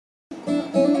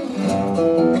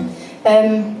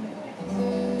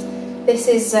This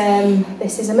is a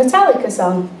Metallica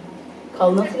song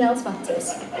called Nothing Else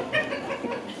Matters.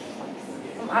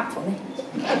 Not that funny.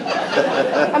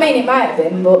 I mean, it might have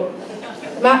been, but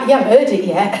you haven't heard it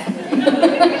yet.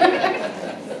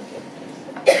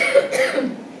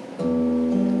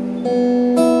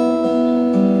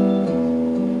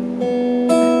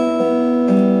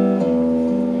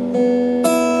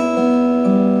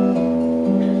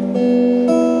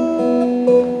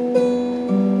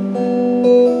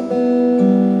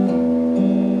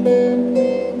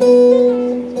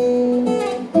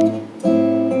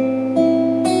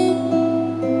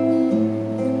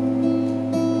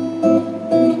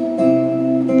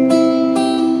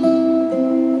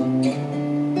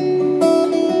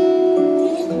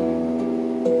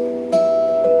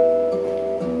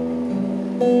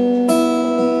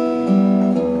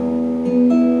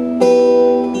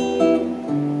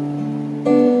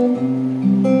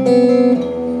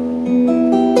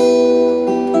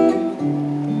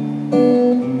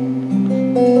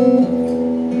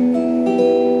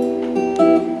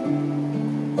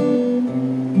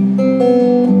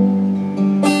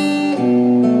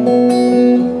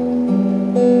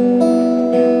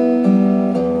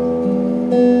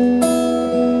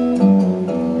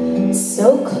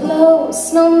 So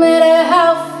close, no matter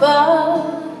how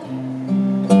far.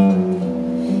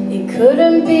 It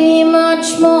couldn't be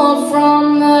much more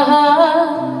from the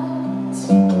heart.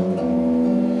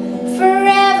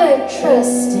 Forever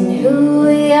trusting who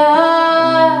we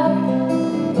are,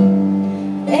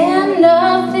 and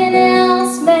nothing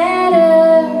else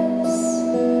matters.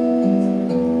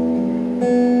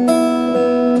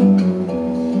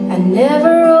 I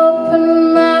never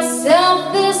opened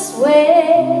myself this way.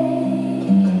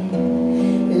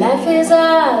 Life is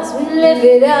ours, we live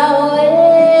it our way.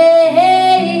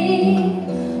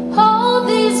 All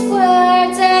these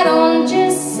words I don't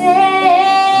just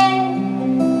say,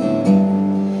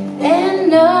 and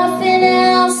nothing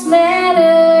else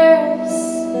matters.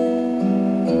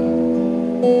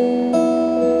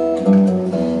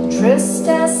 Trust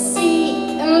I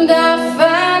seek and I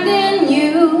find in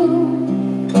you.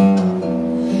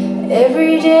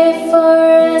 Every day for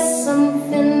us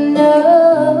something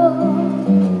new.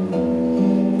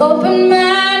 Open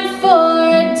mind for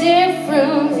a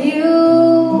different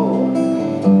view,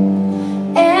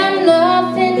 and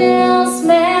nothing else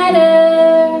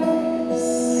matters.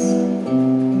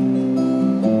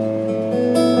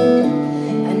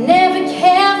 I never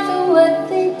care for what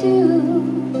they do.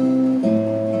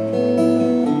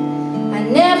 I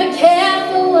never care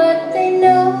for what they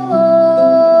know.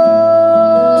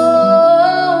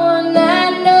 And I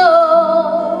know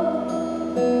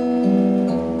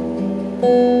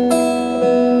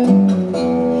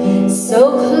so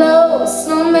close,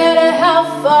 no matter how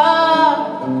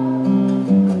far.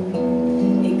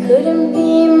 It couldn't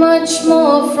be much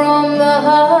more from the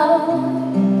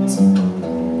heart.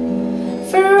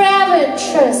 Forever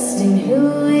trusting who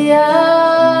we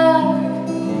are,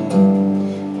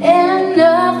 and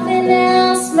nothing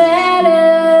else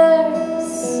matters.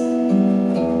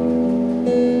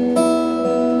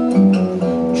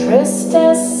 Trust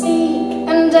I seek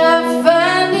and I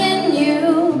find in you.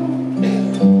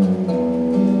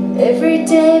 Every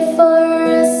day for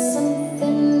us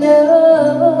something new.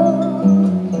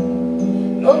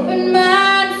 Open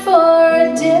mind for a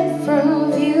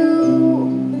different view,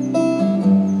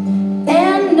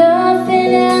 and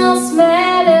nothing else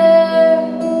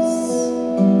matters.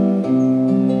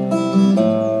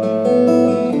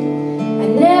 I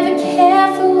never care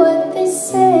for what they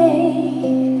say.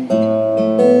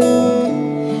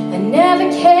 I never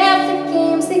care for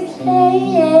games they play.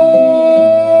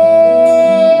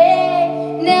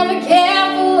 Never care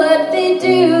for what they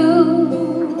do.